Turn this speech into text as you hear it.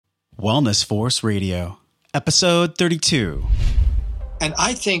Wellness Force Radio, episode 32. And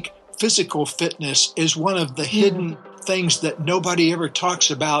I think physical fitness is one of the hidden things that nobody ever talks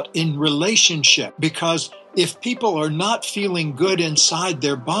about in relationship, because if people are not feeling good inside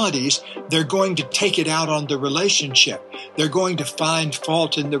their bodies, they're going to take it out on the relationship. They're going to find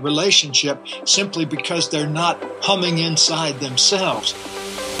fault in the relationship simply because they're not humming inside themselves.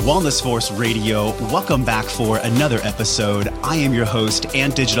 Wellness Force Radio, welcome back for another episode. I am your host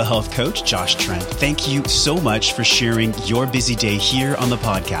and digital health coach, Josh Trent. Thank you so much for sharing your busy day here on the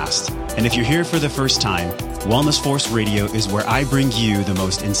podcast. And if you're here for the first time, Wellness Force Radio is where I bring you the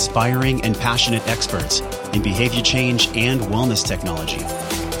most inspiring and passionate experts in behavior change and wellness technology.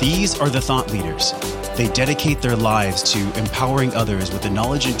 These are the thought leaders. They dedicate their lives to empowering others with the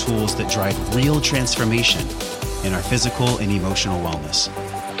knowledge and tools that drive real transformation in our physical and emotional wellness.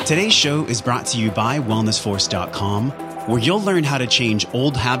 Today's show is brought to you by wellnessforce.com, where you'll learn how to change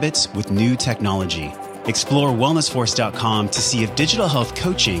old habits with new technology. Explore wellnessforce.com to see if digital health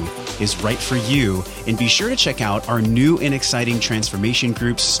coaching is right for you, and be sure to check out our new and exciting transformation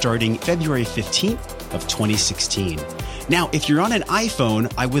groups starting February 15th of 2016. Now, if you're on an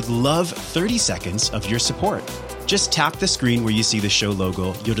iPhone, I would love 30 seconds of your support. Just tap the screen where you see the show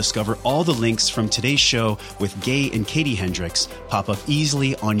logo. You'll discover all the links from today's show with Gay and Katie Hendricks pop up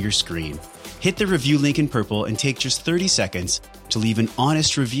easily on your screen. Hit the review link in purple and take just 30 seconds to leave an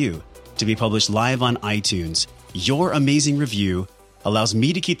honest review to be published live on iTunes. Your amazing review allows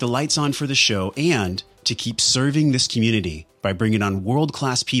me to keep the lights on for the show and to keep serving this community by bringing on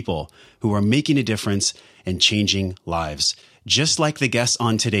world-class people who are making a difference and changing lives. Just like the guests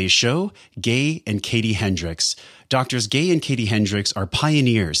on today's show, Gay and Katie Hendricks. Doctors Gay and Katie Hendricks are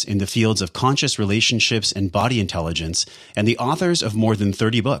pioneers in the fields of conscious relationships and body intelligence, and the authors of more than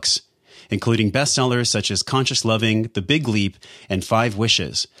 30 books, including bestsellers such as Conscious Loving, The Big Leap, and 5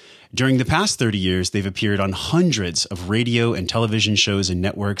 Wishes. During the past 30 years, they've appeared on hundreds of radio and television shows and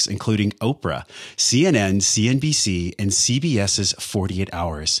networks, including Oprah, CNN, CNBC, and CBS's 48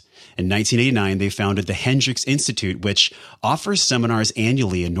 Hours. In 1989, they founded the Hendricks Institute, which offers seminars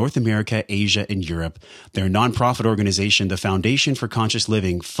annually in North America, Asia, and Europe. Their nonprofit organization, the Foundation for Conscious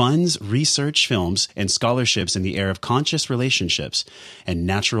Living, funds research, films, and scholarships in the area of conscious relationships and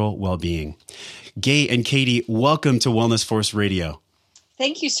natural well-being. Gay and Katie, welcome to Wellness Force Radio.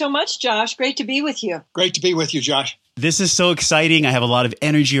 Thank you so much, Josh. Great to be with you. Great to be with you, Josh. This is so exciting. I have a lot of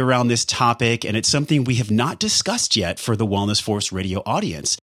energy around this topic, and it's something we have not discussed yet for the Wellness Force Radio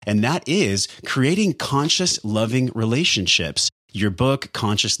audience. And that is creating conscious, loving relationships. Your book,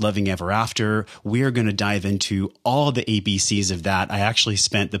 Conscious Loving Ever After, we are going to dive into all the ABCs of that. I actually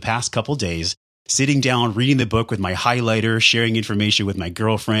spent the past couple days sitting down, reading the book with my highlighter, sharing information with my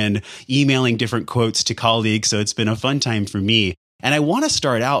girlfriend, emailing different quotes to colleagues. So it's been a fun time for me. And I want to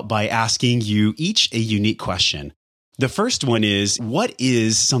start out by asking you each a unique question. The first one is, what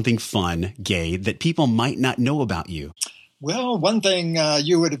is something fun, Gay, that people might not know about you? Well, one thing,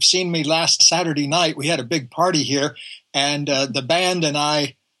 you would have seen me last Saturday night. We had a big party here, and the band and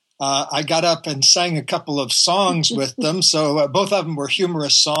I got up and sang a couple of songs with them. So both of them were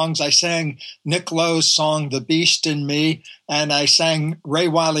humorous songs. I sang Nick Lowe's song, The Beast in Me, and I sang Ray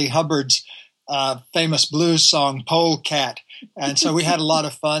Wylie Hubbard's famous blues song, Polecat. And so we had a lot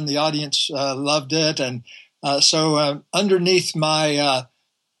of fun. The audience loved it. And so underneath my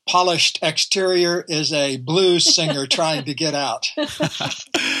polished exterior is a blues singer trying to get out.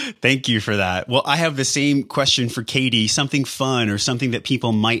 Thank you for that. Well, I have the same question for Katie, something fun or something that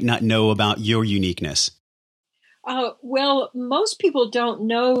people might not know about your uniqueness. Well, most people don't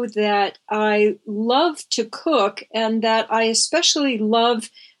know that I love to cook and that I especially love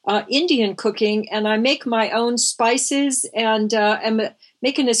Indian cooking, and I make my own spices and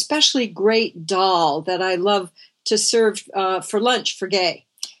make an especially great dal that I love to serve for lunch for Gay.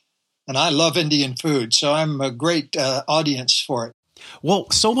 And I love Indian food, so I'm a great audience for it. Well,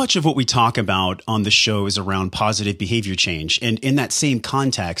 so much of what we talk about on the show is around positive behavior change. And in that same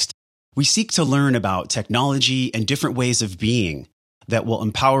context, we seek to learn about technology and different ways of being that will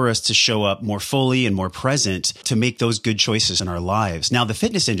empower us to show up more fully and more present to make those good choices in our lives. Now, the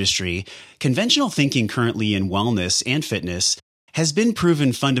fitness industry, conventional thinking currently in wellness and fitness has been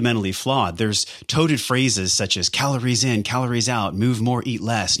proven fundamentally flawed. There's toted phrases such as calories in, calories out, move more, eat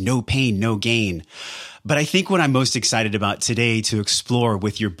less, no pain, no gain. But I think what I'm most excited about today to explore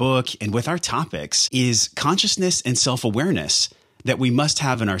with your book and with our topics is consciousness and self-awareness that we must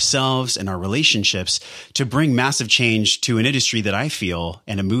have in ourselves and our relationships to bring massive change to an industry that I feel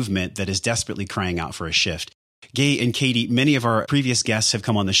and a movement that is desperately crying out for a shift. Gay and Katie, many of our previous guests have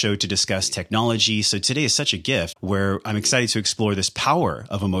come on the show to discuss technology. So today is such a gift where I'm excited to explore this power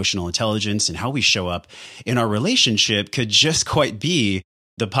of emotional intelligence and how we show up in our relationship could just quite be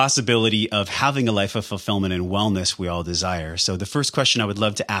the possibility of having a life of fulfillment and wellness we all desire. So the first question I would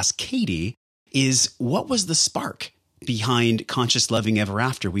love to ask Katie is, what was the spark behind Conscious Loving Ever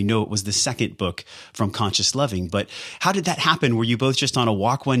After? We know it was the second book from Conscious Loving, but how did that happen? Were you both just on a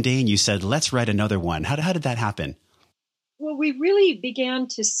walk one day and you said, let's write another one? How did that happen? Well, we really began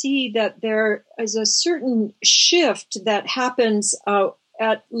to see that there is a certain shift that happens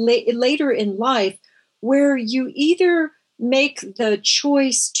later in life where you either make the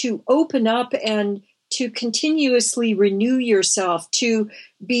choice to open up and to continuously renew yourself, to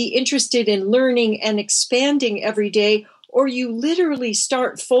be interested in learning and expanding every day, or you literally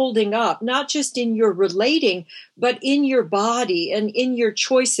start folding up, not just in your relating, but in your body and in your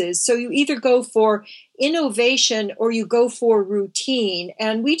choices. So you either go for innovation or you go for routine.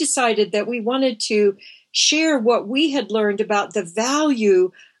 And we decided that we wanted to share what we had learned about the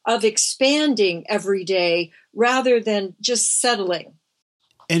value of expanding every day rather than just settling.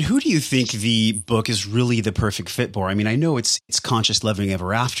 And who do you think the book is really the perfect fit for? I mean, I know it's Conscious Loving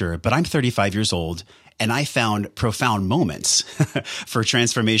Ever After, but I'm 35 years old and I found profound moments for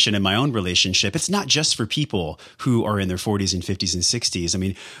transformation in my own relationship. It's not just for people who are in their 40s and 50s and 60s. I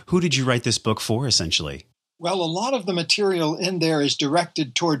mean, who did you write this book for, essentially? Well, a lot of the material in there is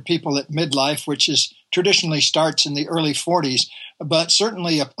directed toward people at midlife, which is traditionally starts in the early 40s. But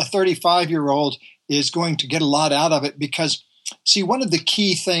certainly a 35-year-old is going to get a lot out of it because, see, one of the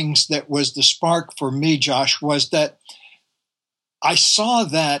key things that was the spark for me, Josh, was that I saw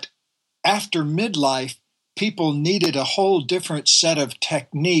that after midlife, people needed a whole different set of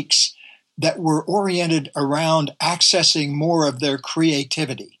techniques that were oriented around accessing more of their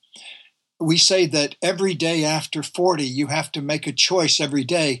creativity. We say that every day after 40, you have to make a choice every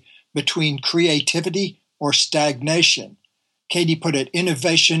day between creativity or stagnation. Katie put it,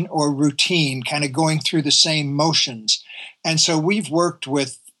 innovation or routine, kind of going through the same motions. And so we've worked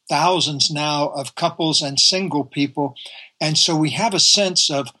with thousands now of couples and single people. And so we have a sense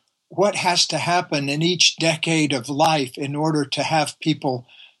of what has to happen in each decade of life in order to have people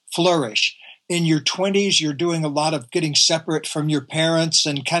flourish. In your 20s, you're doing a lot of getting separate from your parents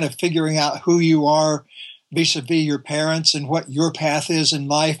and kind of figuring out who you are vis-a-vis your parents and what your path is in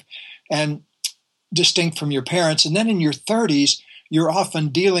life and distinct from your parents. And then in your 30s, you're often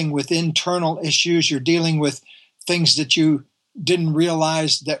dealing with internal issues. You're dealing with things that you didn't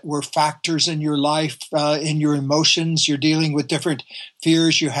realize that were factors in your life, in your emotions. You're dealing with different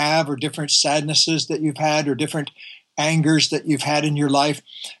fears you have or different sadnesses that you've had or different angers that you've had in your life.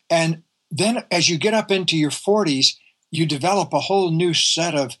 And then as you get up into your 40s, you develop a whole new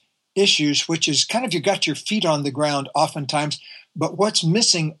set of issues, which is kind of you got your feet on the ground oftentimes. But what's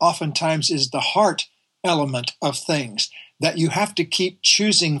missing oftentimes is the heart element of things, that you have to keep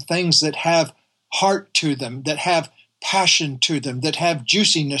choosing things that have heart to them, that have passion to them, that have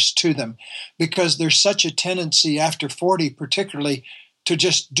juiciness to them, because there's such a tendency after 40 particularly to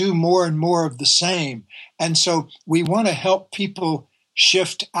just do more and more of the same. And so we want to help people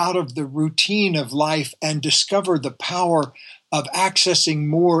shift out of the routine of life and discover the power of accessing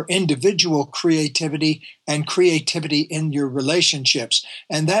more individual creativity and creativity in your relationships.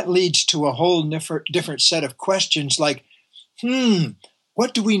 And that leads to a whole different set of questions like,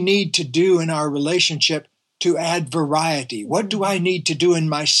 what do we need to do in our relationship to add variety? What do I need to do in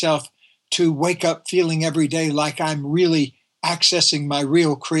myself to wake up feeling every day like I'm really accessing my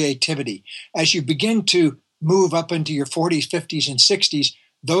real creativity? As you begin to move up into your 40s, 50s, and 60s,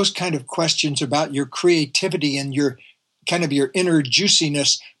 those kind of questions about your creativity and your kind of your inner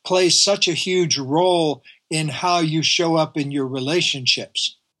juiciness plays such a huge role in how you show up in your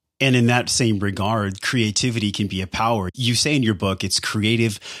relationships. And in that same regard, creativity can be a power. You say in your book, it's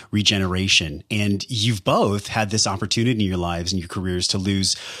creative regeneration. And you've both had this opportunity in your lives and your careers to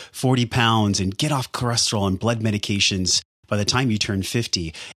lose 40 pounds and get off cholesterol and blood medications by the time you turn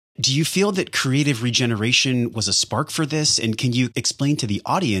 50. Do you feel that creative regeneration was a spark for this? And can you explain to the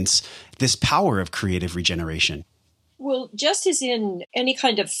audience this power of creative regeneration? Well, just as in any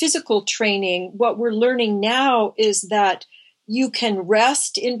kind of physical training, what we're learning now is that you can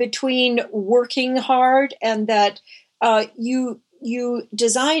rest in between working hard, and that you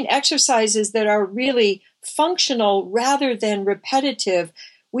design exercises that are really functional rather than repetitive.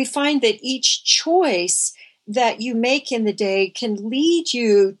 We find that each choice that you make in the day can lead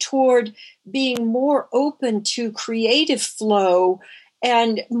you toward being more open to creative flow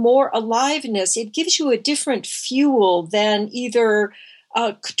and more aliveness. It gives you a different fuel than either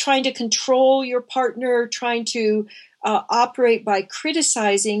trying to control your partner, trying to operate by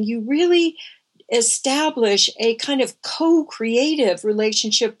criticizing. You really establish a kind of co-creative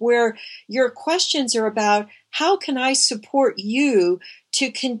relationship where your questions are about, how can I support you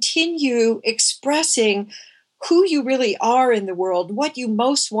to continue expressing who you really are in the world, what you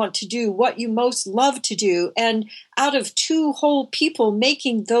most want to do, what you most love to do. And out of two whole people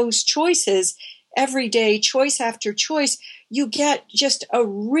making those choices every day, choice after choice, you get just a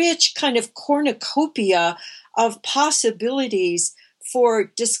rich kind of cornucopia of possibilities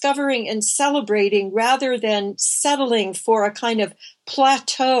for discovering and celebrating rather than settling for a kind of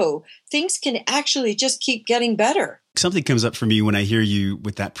plateau. Things can actually just keep getting better. Something comes up for me when I hear you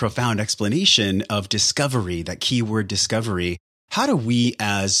with that profound explanation of discovery, that keyword discovery. How do we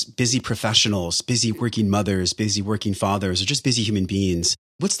as busy professionals, busy working mothers, busy working fathers, or just busy human beings,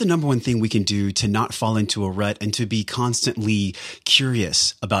 what's the number one thing we can do to not fall into a rut and to be constantly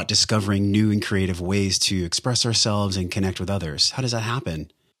curious about discovering new and creative ways to express ourselves and connect with others? How does that happen?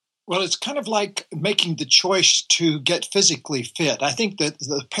 Well, it's kind of like making the choice to get physically fit. I think that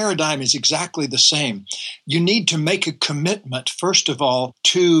the paradigm is exactly the same. You need to make a commitment, first of all,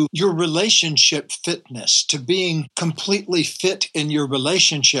 to your relationship fitness, to being completely fit in your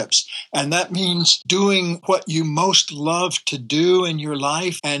relationships. And that means doing what you most love to do in your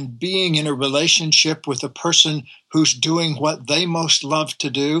life and being in a relationship with a person who's doing what they most love to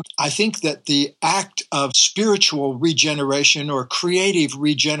do. I think that the act of spiritual regeneration or creative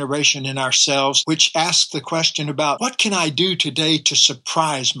regeneration in ourselves, which asks the question about, what can I do today to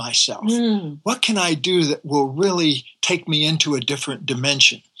surprise myself? What can I do that will really take me into a different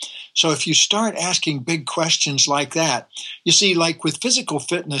dimension? So if you start asking big questions like that, you see, like with physical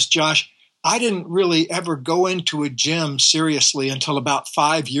fitness, Josh, I didn't really ever go into a gym seriously until about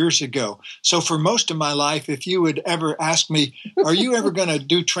 5 years ago. So for most of my life, if you would ever ask me, are you ever going to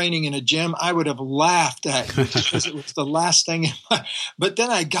do training in a gym? I would have laughed at you because it was the last thing. But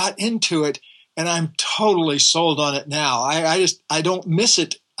then I got into it and I'm totally sold on it now. I don't miss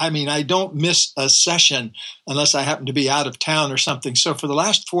it. I mean, I don't miss a session unless I happen to be out of town or something. So for the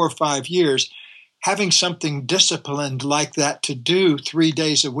last 4 or 5 years, having something disciplined like that to do 3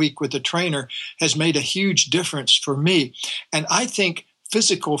 days a week with a trainer has made a huge difference for me. And I think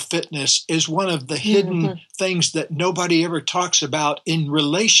physical fitness is one of the hidden things that nobody ever talks about in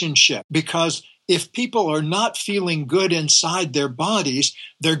relationship, because if people are not feeling good inside their bodies,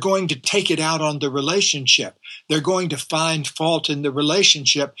 they're going to take it out on the relationship. They're going to find fault in the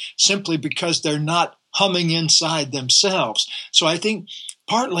relationship simply because they're not humming inside themselves. So I think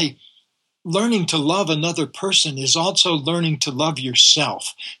partly learning to love another person is also learning to love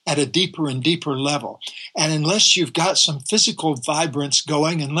yourself at a deeper and deeper level. And unless you've got some physical vibrance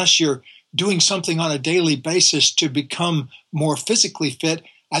going, unless you're doing something on a daily basis to become more physically fit,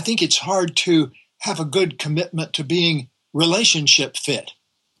 I think it's hard to have a good commitment to being relationship fit.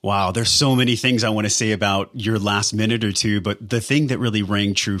 Wow, there's so many things I want to say about your last minute or two, but the thing that really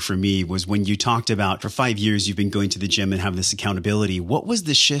rang true for me was when you talked about for 5 years you've been going to the gym and have this accountability. What was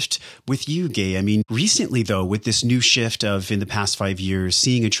the shift with you, Gay? I mean, recently though, with this new shift of in the past 5 years,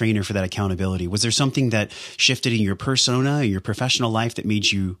 seeing a trainer for that accountability, was there something that shifted in your persona, in your professional life that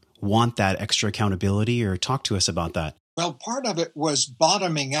made you want that extra accountability? Or talk to us about that. Well, part of it was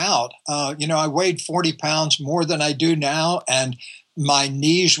bottoming out. I weighed 40 pounds more than I do now, and my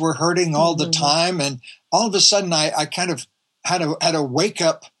knees were hurting all the time. And all of a sudden, I kind of had a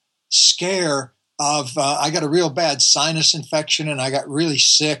wake-up scare of I got a real bad sinus infection, and I got really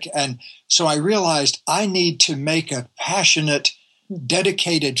sick. And so I realized I need to make a passionate,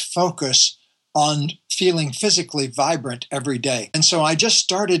 dedicated focus on feeling physically vibrant every day. And so I just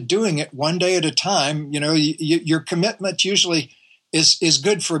started doing it one day at a time. Your commitment usually is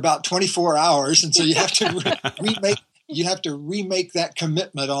good for about 24 hours. And so you have to remake that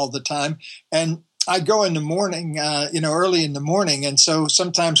commitment all the time. And I go in the morning, early in the morning. And so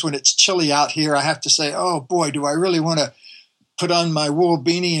sometimes when it's chilly out here, I have to say, oh boy, do I really want to put on my wool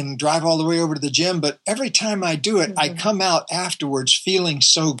beanie and drive all the way over to the gym? But every time I do it, I come out afterwards feeling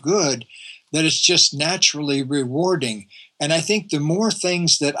so good that it's just naturally rewarding. And I think the more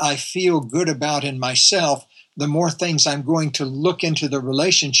things that I feel good about in myself, the more things I'm going to look into the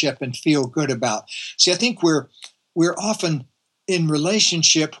relationship and feel good about. See, I think we're often in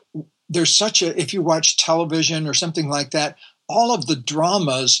relationship, there's if you watch television or something like that, all of the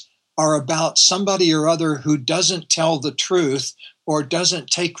dramas are about somebody or other who doesn't tell the truth or doesn't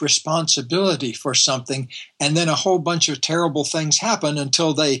take responsibility for something. And then a whole bunch of terrible things happen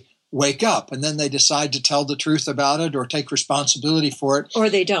until they wake up, and then they decide to tell the truth about it or take responsibility for it. Or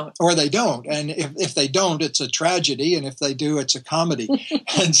they don't. And if they don't, it's a tragedy. And if they do, it's a comedy.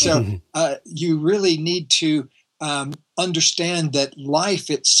 And so you really need to understand that life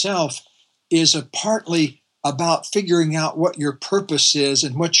itself is partly about figuring out what your purpose is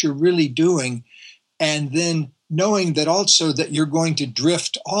and what you're really doing. And then knowing that also that you're going to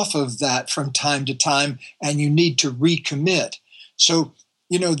drift off of that from time to time and you need to recommit. So,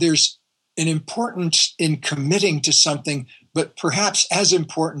 there's an importance in committing to something, but perhaps as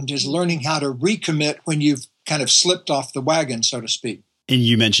important is learning how to recommit when you've kind of slipped off the wagon, so to speak. And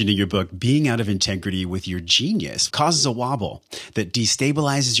you mentioned in your book, being out of integrity with your genius causes a wobble that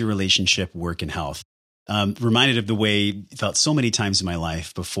destabilizes your relationship, work, and health. Reminded of the way I felt so many times in my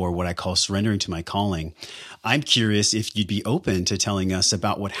life before what I call surrendering to my calling. I'm curious if you'd be open to telling us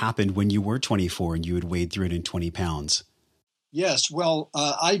about what happened when you were 24 and you had weighed 320 pounds. Yes. Well,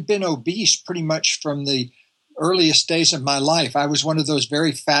 I'd been obese pretty much from the earliest days of my life. I was one of those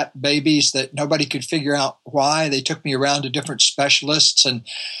very fat babies that nobody could figure out why. They took me around to different specialists and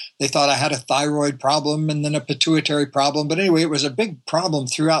they thought I had a thyroid problem and then a pituitary problem. But anyway, it was a big problem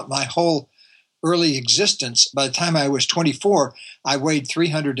throughout my whole early existence. By the time I was 24, I weighed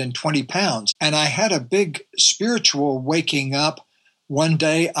 320 pounds. And I had a big spiritual waking up. One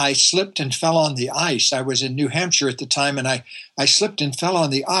day I slipped and fell on the ice. I was in New Hampshire at the time, and I slipped and fell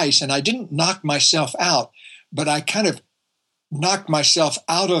on the ice, and I didn't knock myself out, but I kind of knocked myself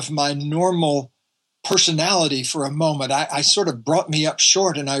out of my normal personality for a moment. I sort of brought me up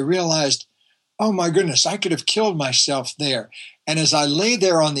short, and I realized, oh my goodness, I could have killed myself there. And as I lay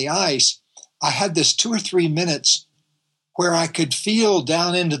there on the ice, I had this 2 or 3 minutes where I could feel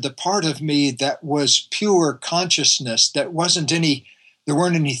down into the part of me that was pure consciousness, that there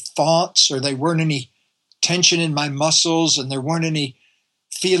weren't any thoughts or there weren't any tension in my muscles and there weren't any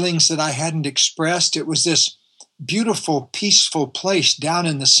feelings that I hadn't expressed. It was this beautiful, peaceful place down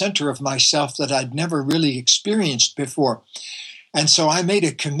in the center of myself that I'd never really experienced before. And so I made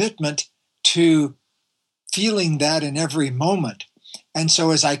a commitment to feeling that in every moment. And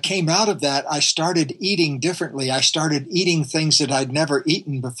so as I came out of that, I started eating differently. I started eating things that I'd never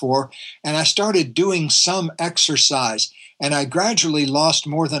eaten before, and I started doing some exercise, and I gradually lost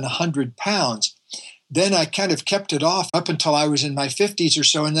more than 100 pounds. Then I kind of kept it off up until I was in my 50s or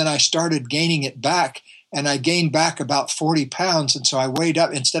so, and then I started gaining it back, and I gained back about 40 pounds, and so I weighed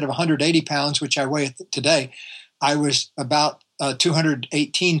up, instead of 180 pounds, which I weigh today, I was about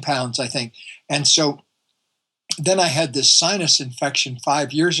 218 pounds, I think. And so then I had this sinus infection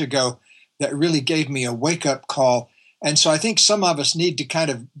 5 years ago that really gave me a wake-up call. And so I think some of us need to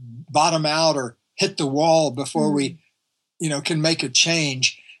kind of bottom out or hit the wall before we, can make a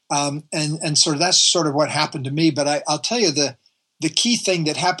change. And so that's sort of what happened to me. But I'll tell you, the key thing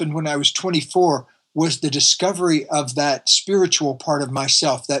that happened when I was 24 was the discovery of that spiritual part of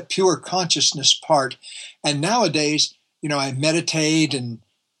myself, that pure consciousness part. And nowadays, I meditate and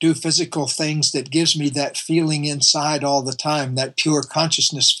do physical things that gives me that feeling inside all the time, that pure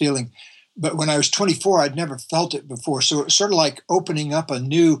consciousness feeling. But when I was 24, I'd never felt it before. So it was sort of like opening up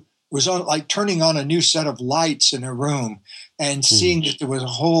like turning on a new set of lights in a room and seeing that there was a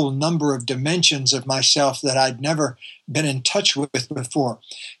whole number of dimensions of myself that I'd never been in touch with before.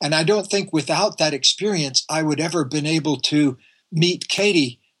 And I don't think without that experience, I would ever been able to meet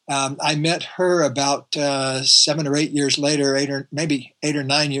Katie. I met her about 7 or 8 years later, maybe 8 or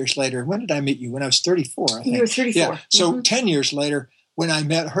 9 years later. When did I meet you? When I was 34, I think. You were 34. Yeah. So 10 years later, when I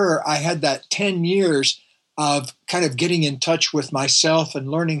met her, I had that 10 years of kind of getting in touch with myself and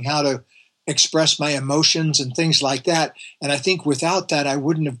learning how to express my emotions and things like that. And I think without that, I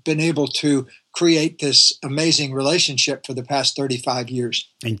wouldn't have been able to create this amazing relationship for the past 35 years.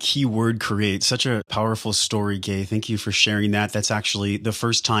 And keyword create, such a powerful story, Gay. Thank you for sharing that. That's actually the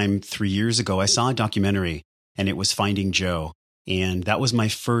first time 3 years ago I saw a documentary, and it was Finding Joe. And that was my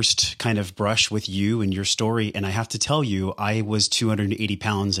first kind of brush with you and your story. And I have to tell you, I was 280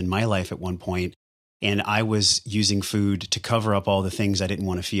 pounds in my life at one point, and I was using food to cover up all the things I didn't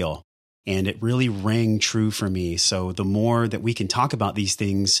want to feel. And it really rang true for me. So the more that we can talk about these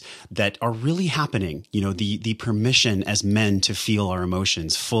things that are really happening, the permission as men to feel our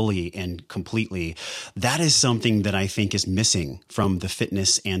emotions fully and completely, that is something that I think is missing from the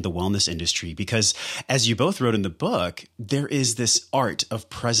fitness and the wellness industry. Because as you both wrote in the book, there is this art of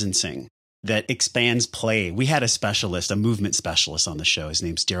presencing that expands play. We had a movement specialist on the show. His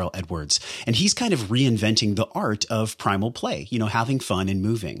name's Daryl Edwards. And he's kind of reinventing the art of primal play, having fun and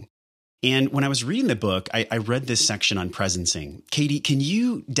moving. And when I was reading the book, I read this section on presencing. Katie, can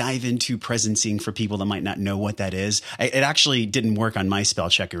you dive into presencing for people that might not know what that is? It actually didn't work on my spell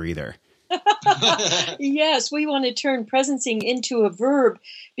checker either. Yes, we want to turn presencing into a verb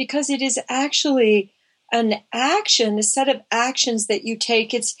because it is actually an action, a set of actions that you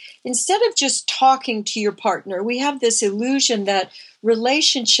take. It's instead of just talking to your partner, we have this illusion that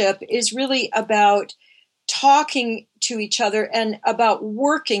relationship is really about talking to each other and about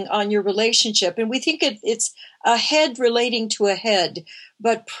working on your relationship. And we think it's a head relating to a head.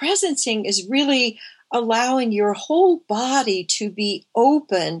 But presencing is really allowing your whole body to be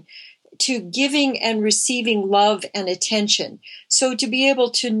open to giving and receiving love and attention. So to be able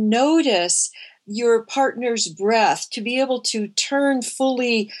to notice your partner's breath, to be able to turn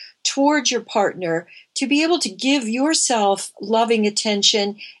fully towards your partner, to be able to give yourself loving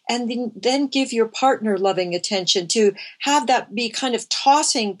attention and then give your partner loving attention, to have that be kind of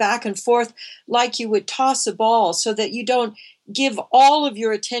tossing back and forth like you would toss a ball so that you don't give all of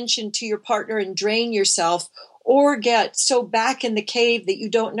your attention to your partner and drain yourself or get so back in the cave that you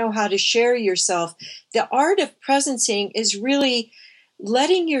don't know how to share yourself. The art of presencing is really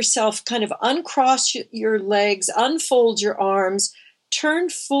letting yourself kind of uncross your legs, unfold your arms, turn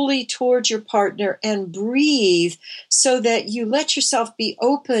fully towards your partner and breathe so that you let yourself be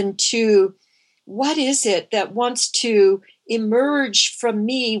open to what is it that wants to emerge from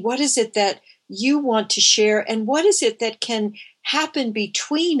me? What is it that you want to share? And what is it that can happen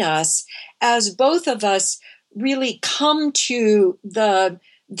between us as both of us really come to the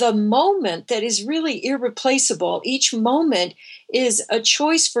moment that is really irreplaceable? Each moment is a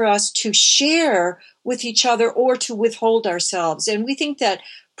choice for us to share with each other or to withhold ourselves. And we think that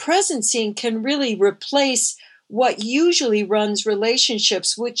presencing can really replace what usually runs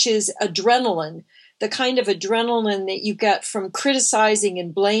relationships, which is adrenaline, the kind of adrenaline that you get from criticizing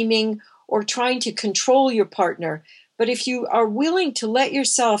and blaming or trying to control your partner. But if you are willing to let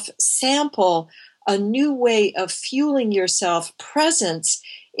yourself sample a new way of fueling yourself, presence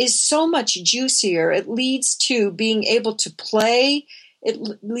is so much juicier. It leads to being able to play.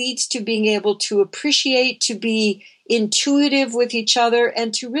 It leads to being able to appreciate, to be intuitive with each other,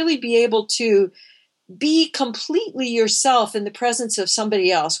 and to really be able to be completely yourself in the presence of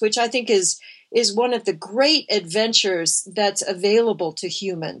somebody else, which I think is one of the great adventures that's available to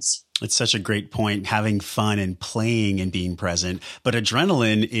humans. It's such a great point, having fun and playing and being present. But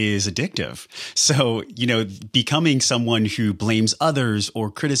adrenaline is addictive. So, becoming someone who blames others or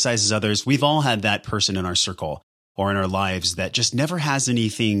criticizes others, we've all had that person in our circle or in our lives that just never has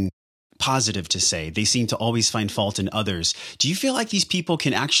anything positive to say. They seem to always find fault in others. Do you feel like these people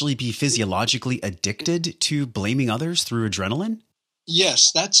can actually be physiologically addicted to blaming others through adrenaline?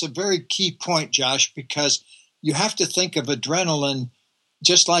 Yes, that's a very key point, Josh, because you have to think of adrenaline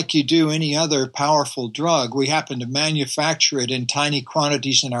just like you do any other powerful drug. We happen to manufacture it in tiny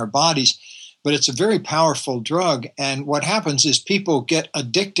quantities in our bodies, but it's a very powerful drug. And what happens is people get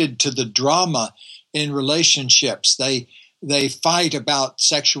addicted to the drama in relationships. They fight about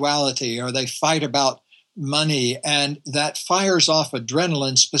sexuality or they fight about money, and that fires off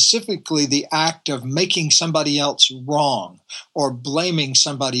adrenaline, specifically the act of making somebody else wrong or blaming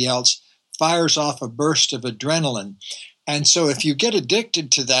somebody else fires off a burst of adrenaline. And so if you get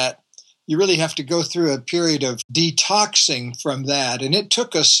addicted to that, you really have to go through a period of detoxing from that. And it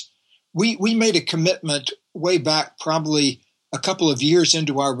took us, we made a commitment way back, probably a couple of years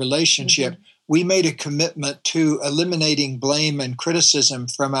into our relationship. Mm-hmm. We made a commitment to eliminating blame and criticism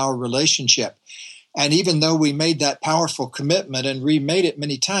from our relationship. And even though we made that powerful commitment and remade it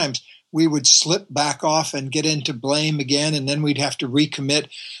many times, we would slip back off and get into blame again, and then we'd have to recommit.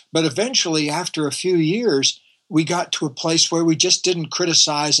 But eventually, after a few years, we got to a place where we just didn't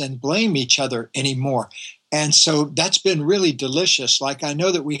criticize and blame each other anymore. And so that's been really delicious. Like, I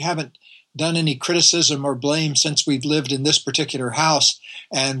know that we haven't done any criticism or blame since we've lived in this particular house,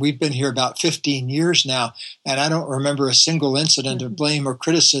 and we've been here about 15 years now, and I don't remember a single incident of blame or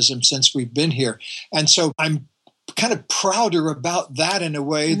criticism since we've been here. And so I'm kind of prouder about that in a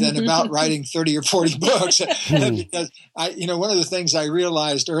way than about writing 30 or 40 books. Because one of the things I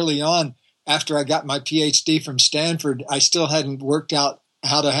realized early on after I got my PhD from Stanford, I still hadn't worked out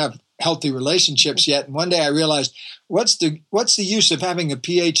how to have healthy relationships yet. And one day I realized, what's the use of having a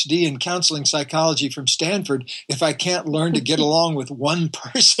PhD in counseling psychology from Stanford if I can't learn to get along with one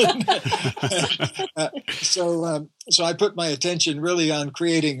person? So I put my attention really on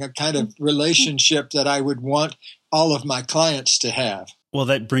creating a kind of relationship that I would want all of my clients to have. Well,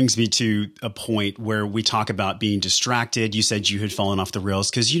 that brings me to a point where we talk about being distracted. You said you had fallen off the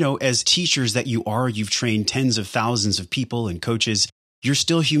rails because, as teachers that you are, you've trained tens of thousands of people and coaches. you're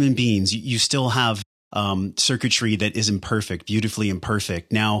still human beings. You still have circuitry that is imperfect, beautifully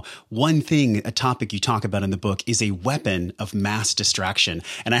imperfect. Now, one thing, a topic you talk about in the book is a weapon of mass distraction.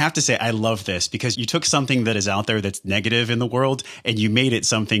 And I have to say, I love this because you took something that is out there that's negative in the world and you made it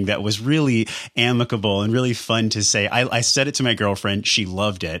something that was really amicable and really fun to say. I said it to my girlfriend. She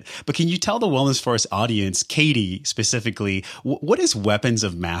loved it. But can you tell the Wellness Force audience, Katie specifically, what is weapons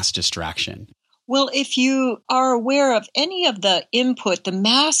of mass distraction? Well, if you are aware of any of the input, the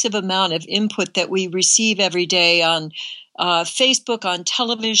massive amount of input that we receive every day on Facebook, on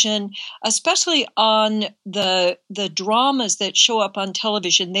television, especially on the dramas that show up on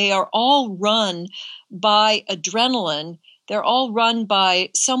television, they are all run by adrenaline. They're all run by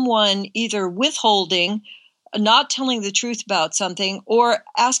someone either withholding, not telling the truth about something, or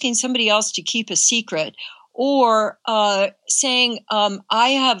asking somebody else to keep a secret, or saying, I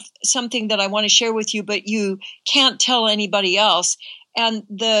have something that I want to share with you, but you can't tell anybody else. And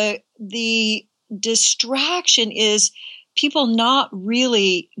the distraction is people not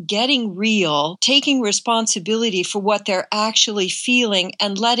really getting real, taking responsibility for what they're actually feeling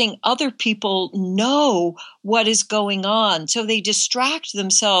and letting other people know what is going on. So they distract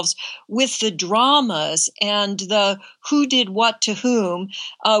themselves with the dramas and the who did what to whom.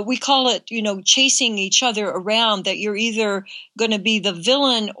 We call it, chasing each other around, that you're either going to be the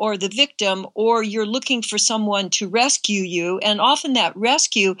villain or the victim, or you're looking for someone to rescue you. And often that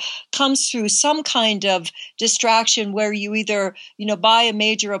rescue comes through some kind of distraction where you either, buy a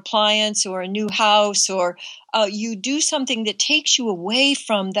major appliance or a new house, or you do something that takes you away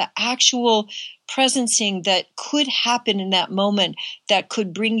from the actual presencing that could happen in that moment that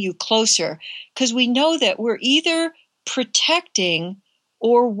could bring you closer. Because we know that we're either protecting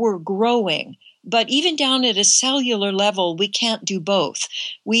or we're growing. But even down at a cellular level, we can't do both.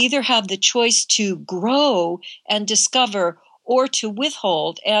 We either have the choice to grow and discover or to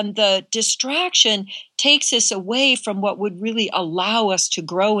withhold. And the distraction takes us away from what would really allow us to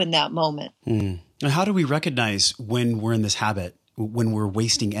grow in that moment. Now, how do we recognize when we're in this habit, when we're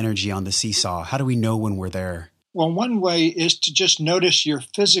wasting energy on the seesaw? How do we know when we're there? Well, one way is to just notice your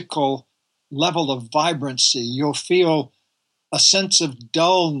physical level of vibrancy. You'll feel a sense of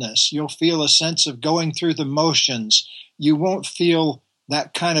dullness. You'll feel a sense of going through the motions. You won't feel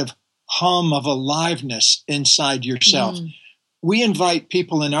that kind of hum of aliveness inside yourself. We invite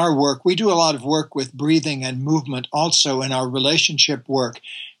people in our work. We do a lot of work with breathing and movement also in our relationship work.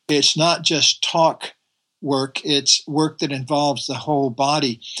 It's not just talk work. It's work that involves the whole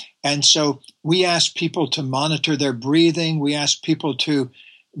body. And so we ask people to monitor their breathing. We ask people to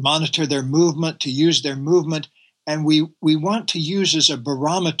monitor their movement, to use their movement. And we want to use as a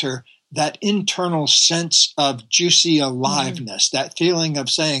barometer that internal sense of juicy aliveness, that feeling of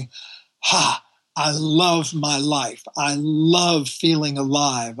saying, I love my life. I love feeling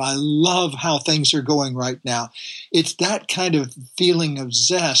alive. I love how things are going right now. It's that kind of feeling of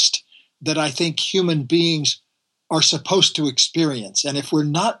zest that I think human beings are supposed to experience. And if we're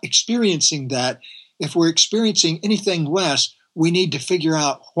not experiencing that, if we're experiencing anything less, we need to figure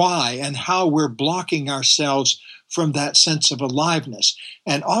out why and how we're blocking ourselves from that sense of aliveness.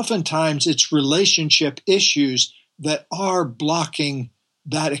 And oftentimes it's relationship issues that are blocking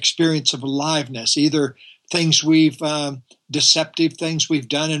that experience of aliveness, either things deceptive things we've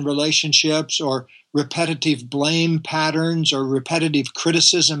done in relationships, or repetitive blame patterns, or repetitive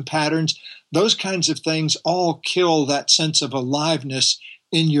criticism patterns. Those kinds of things all kill that sense of aliveness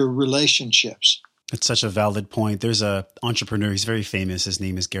in your relationships. It's such a valid point. There's an entrepreneur, he's very famous. His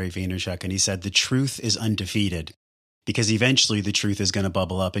name is Gary Vaynerchuk, and he said, the truth is undefeated. Because eventually the truth is going to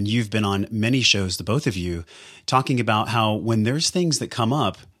bubble up. And you've been on many shows, the both of you, talking about how when there's things that come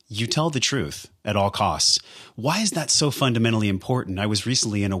up, you tell the truth at all costs. Why is that so fundamentally important? I was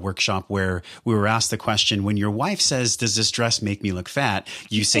recently in a workshop where we were asked the question, when your wife says, does this dress make me look fat?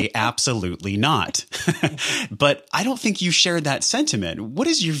 You say, absolutely not. But I don't think you shared that sentiment. What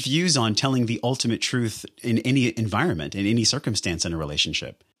is your views on telling the ultimate truth in any environment, in any circumstance in a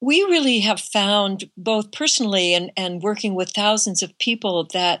relationship? We really have found, both personally and working with thousands of people,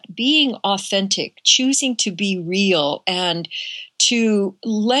 that being authentic, choosing to be real, and to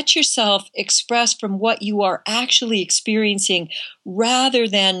let yourself express from what you are actually experiencing rather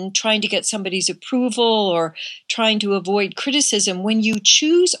than trying to get somebody's approval or trying to avoid criticism. When you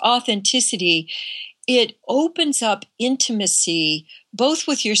choose authenticity, it opens up intimacy both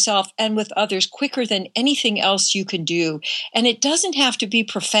with yourself and with others quicker than anything else you can do. And it doesn't have to be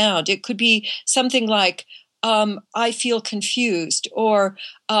profound. It could be something like, I feel confused, or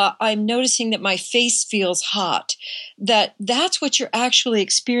I'm noticing that my face feels hot, that's what you're actually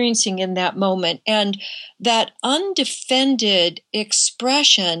experiencing in that moment. And that undefended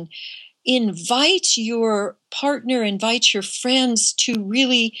expression invites your partner, invites your friends to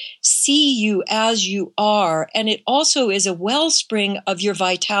really see you as you are. And it also is a wellspring of your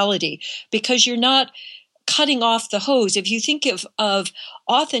vitality, because you're not cutting off the hose. If you think of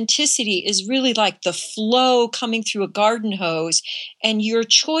authenticity is really like the flow coming through a garden hose, and your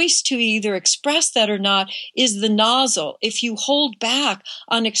choice to either express that or not is the nozzle. If you hold back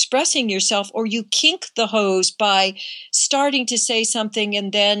on expressing yourself, or you kink the hose by starting to say something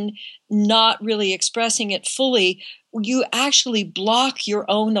and then not really expressing it fully, you actually block your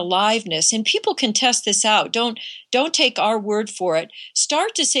own aliveness. And people can test this out. Don't take our word for it.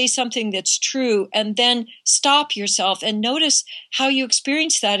 Start to say something that's true, and then stop yourself and notice how you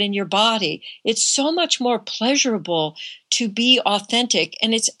experience that in your body. It's so much more pleasurable to be authentic,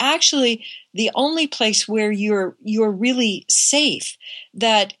 and it's actually the only place where you're really safe.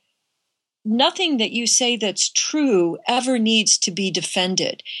 That nothing that you say that's true ever needs to be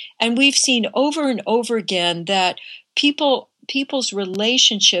defended. And we've seen over and over again that people's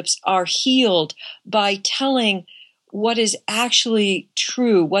relationships are healed by telling what is actually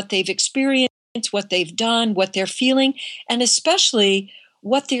true, what they've experienced, what they've done, what they're feeling, and especially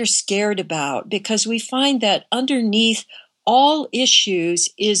what they're scared about. Because we find that underneath all issues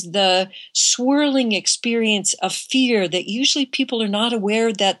is the swirling experience of fear that usually people are not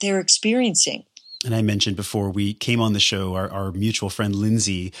aware that they're experiencing. And I mentioned before we came on the show, our mutual friend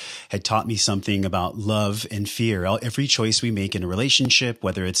Lindsay had taught me something about love and fear. Every choice we make in a relationship,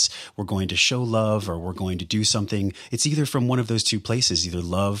 whether it's we're going to show love or we're going to do something, it's either from one of those two places, either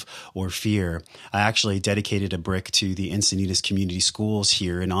love or fear. I actually dedicated a brick to the Encinitas Community Schools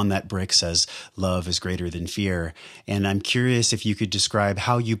here, and on that brick says, "Love is greater than fear." And I'm curious if you could describe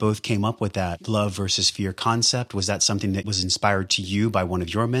how you both came up with that love versus fear concept. Was that something that was inspired to you by one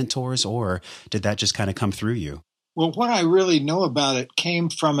of your mentors, or did that just kind of come through you? Well, what I really know about it came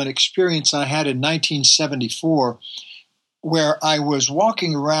from an experience I had in 1974, where I was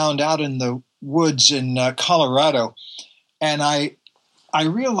walking around out in the woods in Colorado, and I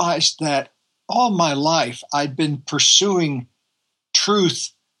realized that all my life I'd been pursuing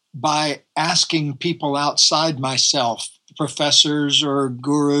truth by asking people outside myself, professors or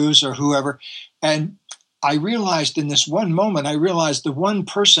gurus or whoever, and I realized in this one moment, the one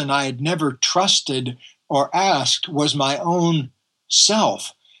person I had never trusted or asked was my own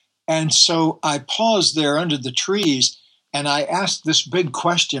self. And so I paused there under the trees and I asked this big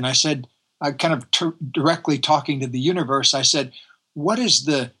question. I said, I kind of directly talking to the universe, I said, what is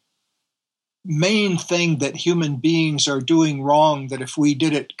the main thing that human beings are doing wrong that if we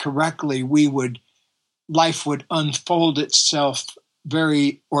did it correctly, life would unfold itself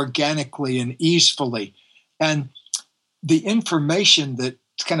very organically and easefully? And the information that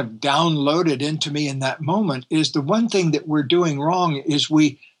kind of downloaded into me in that moment is the one thing that we're doing wrong is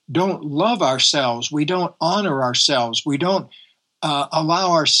we don't love ourselves. We don't honor ourselves. We don't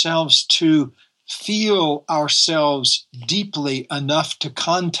allow ourselves to feel ourselves deeply enough to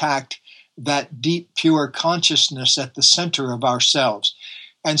contact that deep, pure consciousness at the center of ourselves.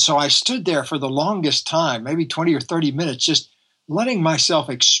 And so I stood there for the longest time, maybe 20 or 30 minutes, just letting myself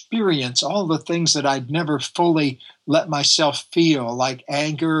experience all the things that I'd never fully let myself feel, like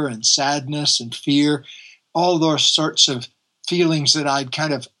anger and sadness and fear, all those sorts of feelings that I'd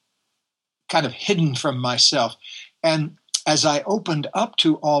kind of hidden from myself. And as I opened up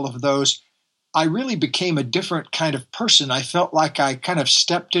to all of those, I really became a different kind of person. I felt like I kind of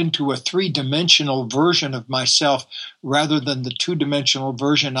stepped into a three-dimensional version of myself rather than the two-dimensional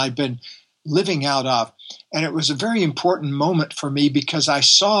version I'd been living out of. And it was a very important moment for me because I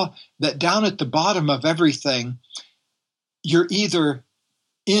saw that down at the bottom of everything, you're either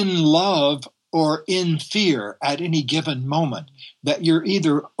in love or in fear at any given moment, that you're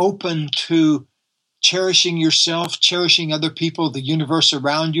either open to cherishing yourself, cherishing other people, the universe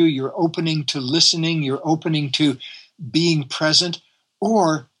around you, you're opening to listening, you're opening to being present,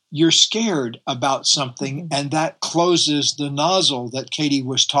 or you're scared about something, and that closes the nozzle that Katie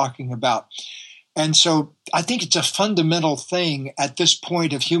was talking about. And so I think it's a fundamental thing at this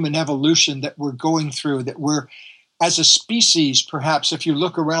point of human evolution that we're going through, that we're, as a species, perhaps if you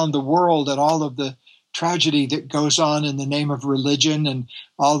look around the world at all of the tragedy that goes on in the name of religion and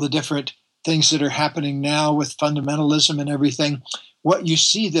all the different things that are happening now with fundamentalism and everything, what you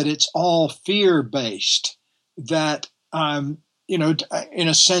see that it's all fear-based, that in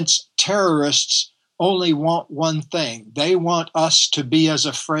a sense, terrorists only want one thing. They want us to be as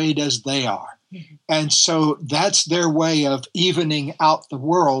afraid as they are. And so that's their way of evening out the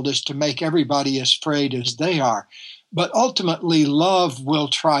world, is to make everybody as afraid as they are. But ultimately, love will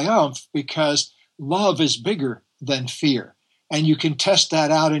triumph because love is bigger than fear. And you can test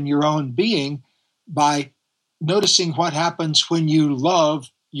that out in your own being by noticing what happens when you love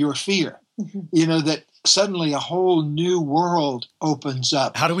your fear. You know, that suddenly a whole new world opens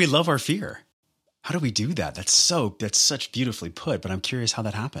up. How do we love our fear? How do we do that? That's such beautifully put, but I'm curious how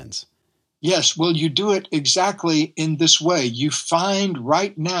that happens. Yes, well, you do it exactly in this way. You find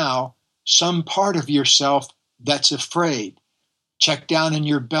right now some part of yourself that's afraid. Check down in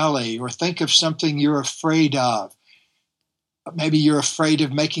your belly or think of something you're afraid of. Maybe you're afraid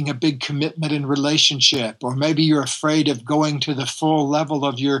of making a big commitment in relationship, or maybe you're afraid of going to the full level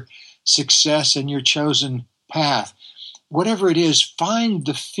of your success in your chosen path. Whatever it is, find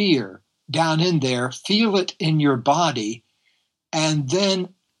the fear down in there, feel it in your body, and then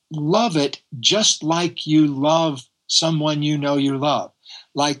love it just like you love someone you know you love.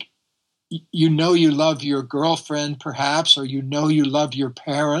 Like you know you love your girlfriend perhaps, or you know you love your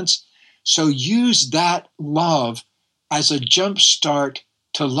parents. So use that love as a jump start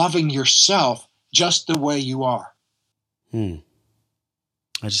to loving yourself just the way you are. I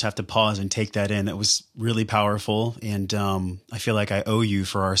just have to pause and take that in. That was really powerful. And I feel like I owe you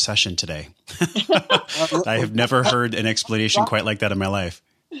for our session today. I have never heard an explanation quite like that in my life.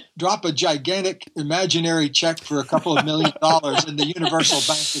 Drop a gigantic imaginary check for a couple of $1 million in the universal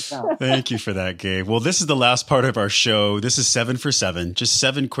bank account. Thank you for that, Gabe. Well, this is the last part of our show. This is 7 for 7, just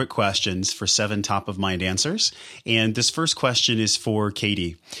 7 quick questions for 7 top of mind answers. And this first question is for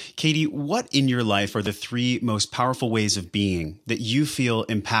Katie. Katie, what in your life are the 3 most powerful ways of being that you feel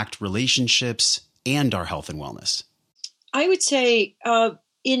impact relationships and our health and wellness? I would say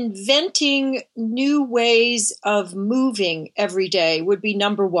inventing new ways of moving every day would be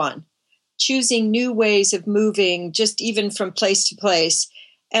number 1. Choosing new ways of moving, just even from place to place.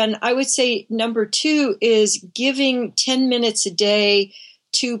 And I would say number 2 is giving 10 minutes a day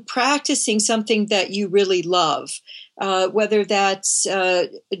to practicing something that you really love, whether that's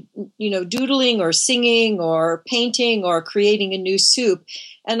doodling or singing or painting or creating a new soup.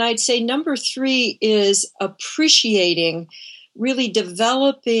 And I'd say number 3 is appreciating, really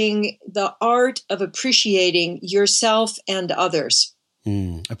developing the art of appreciating yourself and others.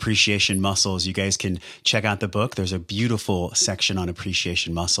 Appreciation muscles. You guys can check out the book. There's a beautiful section on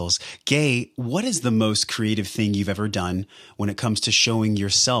appreciation muscles. Gay, what is the most creative thing you've ever done when it comes to showing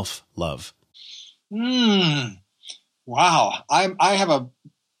yourself love? Wow. I have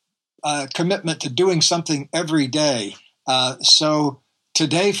a commitment to doing something every day. So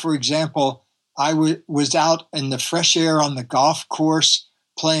today, for example, I was out in the fresh air on the golf course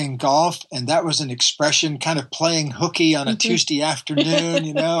playing golf, and that was an expression, kind of playing hooky on a Tuesday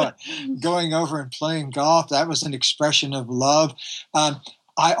afternoon, going over and playing golf. That was an expression of love.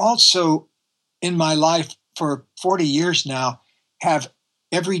 I also, in my life for 40 years now, have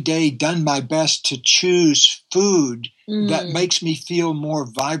every day done my best to choose food that makes me feel more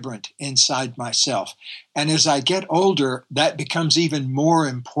vibrant inside myself. And as I get older, that becomes even more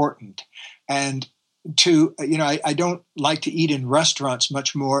important. And I don't like to eat in restaurants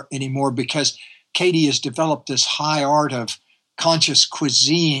much more anymore because Katie has developed this high art of conscious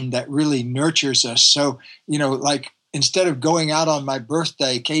cuisine that really nurtures us. So, like instead of going out on my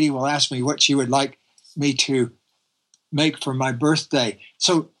birthday, Katie will ask me what she would like me to make for my birthday.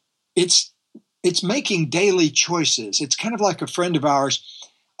 So it's making daily choices. It's kind of like a friend of ours.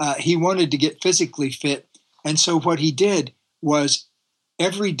 He wanted to get physically fit. And so what he did was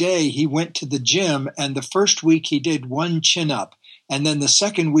every day he went to the gym, and the first week he did 1 chin-up. And then the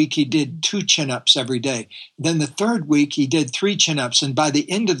second week he did 2 chin-ups every day. Then the third week he did 3 chin-ups. And by the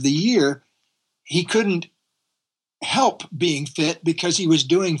end of the year, he couldn't help being fit because he was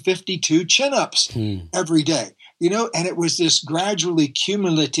doing 52 chin-ups every day. And it was this gradually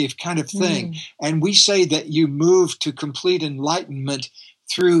cumulative kind of thing. And we say that you move to complete enlightenment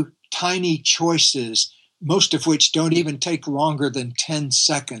through tiny choices, most of which don't even take longer than 10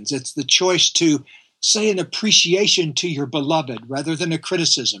 seconds. It's the choice to say an appreciation to your beloved rather than a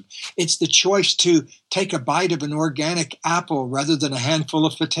criticism. It's the choice to take a bite of an organic apple rather than a handful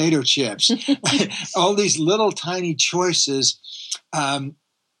of potato chips. All these little tiny choices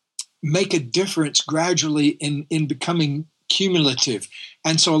make a difference gradually in becoming cumulative.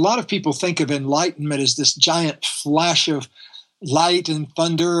 And so a lot of people think of enlightenment as this giant flash of light and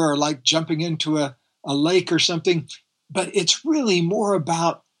thunder, or like jumping into a lake or something, but it's really more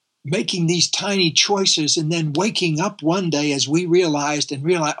about making these tiny choices and then waking up one day as we realized,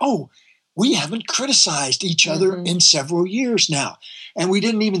 oh, we haven't criticized each other in several years now. And we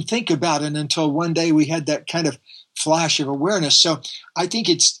didn't even think about it until one day we had that kind of flash of awareness. So I think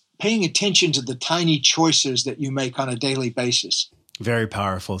it's paying attention to the tiny choices that you make on a daily basis. Very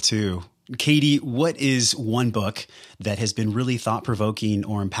powerful too. Katie, what is one book that has been really thought-provoking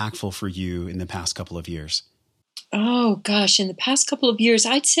or impactful for you in the past couple of years? Oh, gosh. In the past couple of years,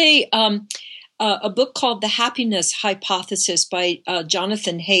 I'd say a book called The Happiness Hypothesis by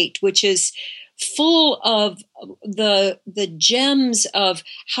Jonathan Haidt, which is full of the gems of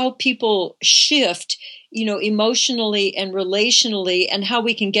how people shift, emotionally and relationally, and how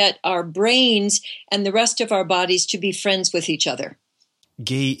we can get our brains and the rest of our bodies to be friends with each other.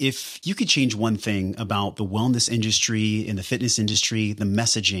 Gay, if you could change one thing about the wellness industry and the fitness industry, the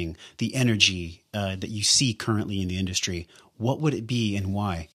messaging, the energy that you see currently in the industry, what would it be and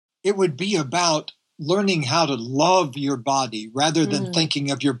why? It would be about learning how to love your body rather than thinking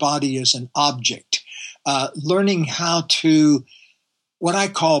of your body as an object. Learning how to, what I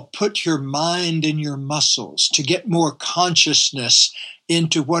call, put your mind in your muscles to get more consciousness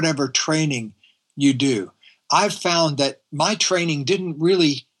into whatever training you do. I've found that my training didn't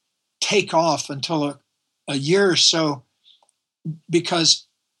really take off until a year or so because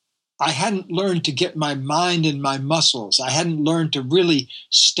I hadn't learned to get my mind in my muscles. I hadn't learned to really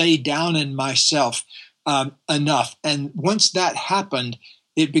stay down in myself enough. And once that happened,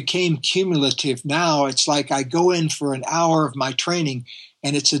 it became cumulative. Now it's like I go in for an hour of my training,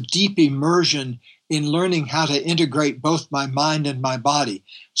 and it's a deep immersion in learning how to integrate both my mind and my body.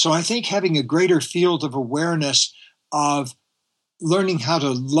 So I think having a greater field of awareness of learning how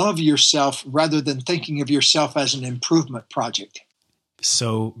to love yourself rather than thinking of yourself as an improvement project.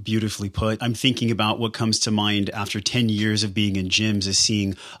 So beautifully put. I'm thinking about what comes to mind after 10 years of being in gyms is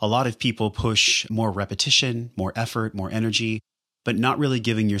seeing a lot of people push more repetition, more effort, more energy, but not really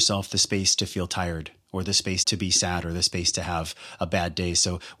giving yourself the space to feel tired or the space to be sad or the space to have a bad day.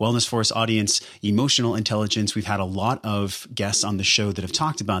 So Wellness Force audience, emotional intelligence, we've had a lot of guests on the show that have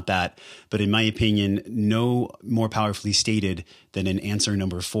talked about that. But in my opinion, no more powerfully stated than in answer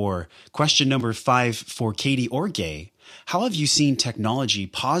number 4. Question number 5 for Katie or Gay. How have you seen technology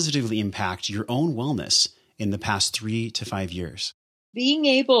positively impact your own wellness in the past 3 to 5 years? Being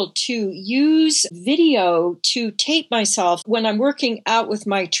able to use video to tape myself when I'm working out with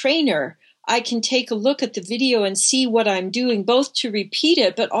my trainer, I can take a look at the video and see what I'm doing, both to repeat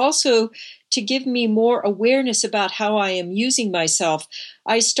it, but also to give me more awareness about how I am using myself.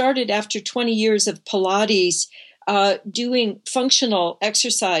 I started after 20 years of Pilates doing functional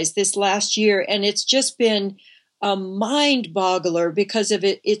exercise this last year, and it's just been a mind boggler because of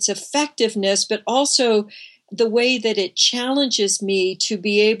its effectiveness, but also the way that it challenges me to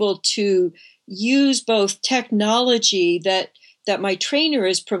be able to use both technology that my trainer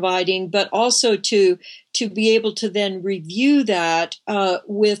is providing, but also to be able to then review that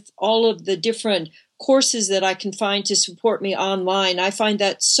with all of the different courses that I can find to support me online. I find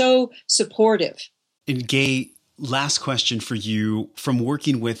that so supportive. And Gay, last question for you. From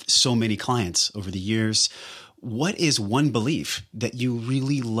working with so many clients over the years, what is one belief that you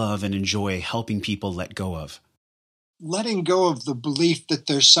really love and enjoy helping people let go of? Letting go of the belief that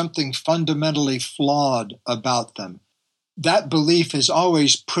there's something fundamentally flawed about them. That belief is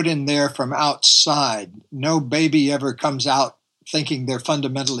always put in there from outside. No baby ever comes out thinking they're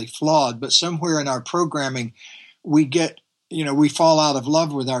fundamentally flawed, but somewhere in our programming, we fall out of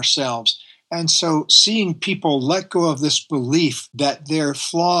love with ourselves. And so seeing people let go of this belief that they're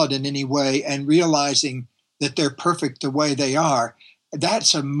flawed in any way and realizing that they're perfect the way they are,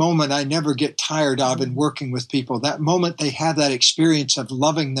 that's a moment I never get tired of in working with people. That moment they have that experience of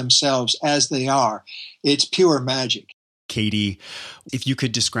loving themselves as they are, it's pure magic. Katie, if you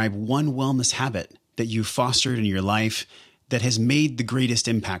could describe one wellness habit that you fostered in your life that has made the greatest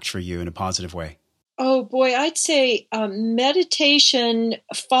impact for you in a positive way. Oh boy, I'd say meditation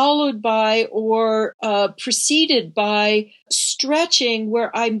followed by or preceded by stretching,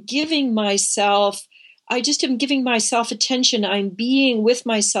 where I'm giving myself attention. I'm being with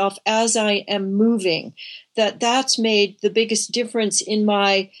myself as I am moving. That's made the biggest difference in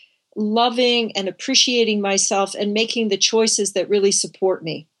my loving and appreciating myself and making the choices that really support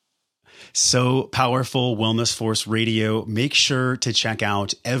me. So powerful, Wellness Force Radio. Make sure to check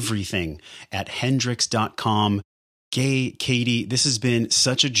out everything at hendricks.com. Gay, Katie, this has been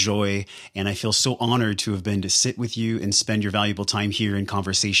such a joy, and I feel so honored to have been to sit with you and spend your valuable time here in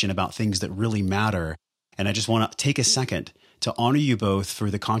conversation about things that really matter. And I just want to take a second to honor you both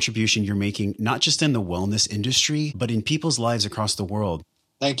for the contribution you're making, not just in the wellness industry, but in people's lives across the world.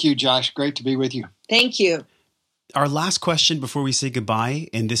 Thank you, Josh. Great to be with you. Thank you. Our last question before we say goodbye,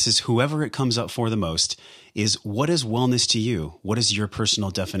 and this is whoever it comes up for the most, is what is wellness to you? What is your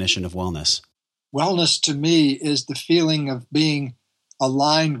personal definition of wellness? Wellness to me is the feeling of being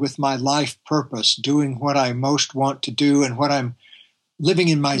aligned with my life purpose, doing what I most want to do and what I'm living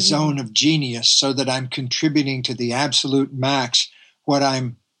in my zone of genius so that I'm contributing to the absolute max what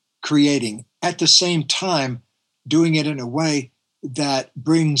I'm creating. At the same time, doing it in a way that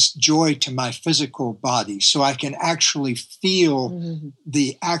brings joy to my physical body so I can actually feel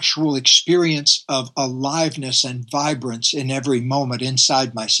the actual experience of aliveness and vibrance in every moment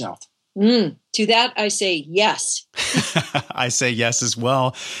inside myself. To that, I say yes. I say yes as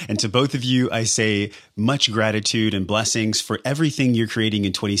well. And to both of you, I say much gratitude and blessings for everything you're creating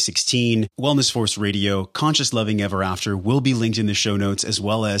in 2016. Wellness Force Radio, Conscious Loving Ever After will be linked in the show notes, as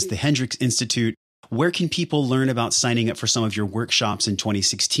well as the Hendricks Institute. Where can people learn about signing up for some of your workshops in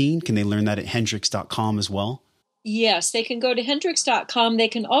 2016? Can they learn that at hendricks.com as well? Yes, they can go to hendricks.com. They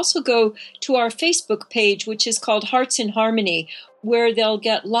can also go to our Facebook page, which is called Hearts in Harmony, where they'll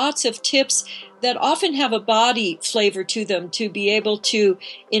get lots of tips that often have a body flavor to them to be able to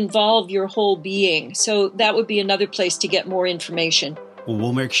involve your whole being. So that would be another place to get more information. Well,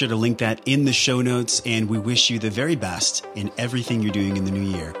 we'll make sure to link that in the show notes, and we wish you the very best in everything you're doing in the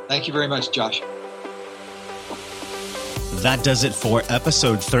new year. Thank you very much, Josh. That does it for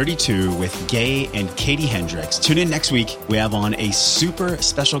episode 32 with Gay and Katie Hendricks. Tune in next week. We have on a super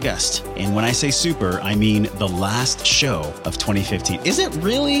special guest. And when I say super, I mean the last show of 2015. Is it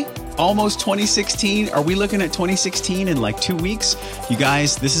really almost 2016? Are we looking at 2016 in like 2 weeks? You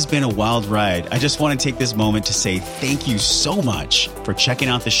guys, this has been a wild ride. I just want to take this moment to say thank you so much for checking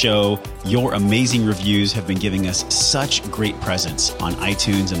out the show. Your amazing reviews have been giving us such great presence on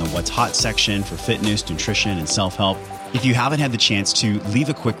iTunes and the What's Hot section for fitness, nutrition, and self-help. If you haven't had the chance to leave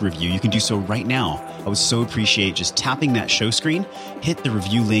a quick review, you can do so right now. I would so appreciate just tapping that show screen, hit the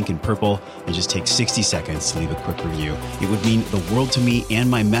review link in purple, and just take 60 seconds to leave a quick review. It would mean the world to me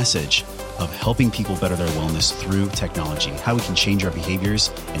and my message of helping people better their wellness through technology, how we can change our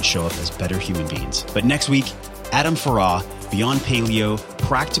behaviors and show up as better human beings. But next week, Adam Farah, Beyond Paleo,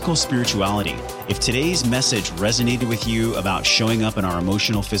 Practical Spirituality. If today's message resonated with you about showing up in our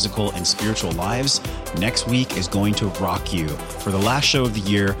emotional, physical, and spiritual lives, next week is going to rock you. For the last show of the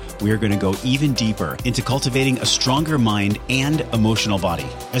year, we are going to go even deeper into cultivating a stronger mind and emotional body,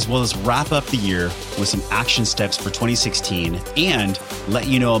 as well as wrap up the year with some action steps for 2016 and let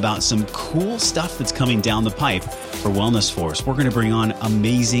you know about some cool stuff that's coming down the pipe for Wellness Force. We're going to bring on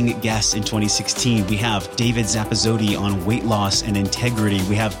amazing guests in 2016. We have David Zappizzotti on weight loss and integrity.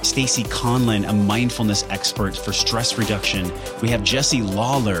 We have Stacy Conlon, a mindfulness expert for stress reduction. We have Jesse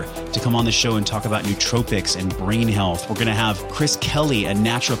Lawler to come on the show and talk about nootropics and brain health. We're going to have Chris Kelly, a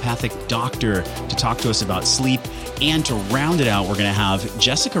naturopathic doctor, to talk to us about sleep. And to round it out, we're going to have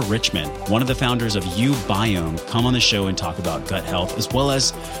Jessica Richmond, one of the founders of uBiome, come on the show and talk about gut health, as well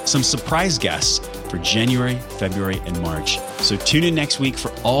as some surprise guests for January, February, and March. So tune in next week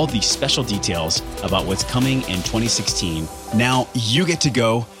for all the special details about what's coming in 2016. Now you get to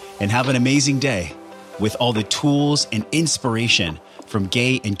go and have an amazing day with all the tools and inspiration from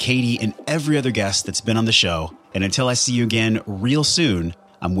Gay and Katie and every other guest that's been on the show. And until I see you again real soon,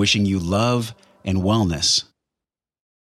 I'm wishing you love and wellness.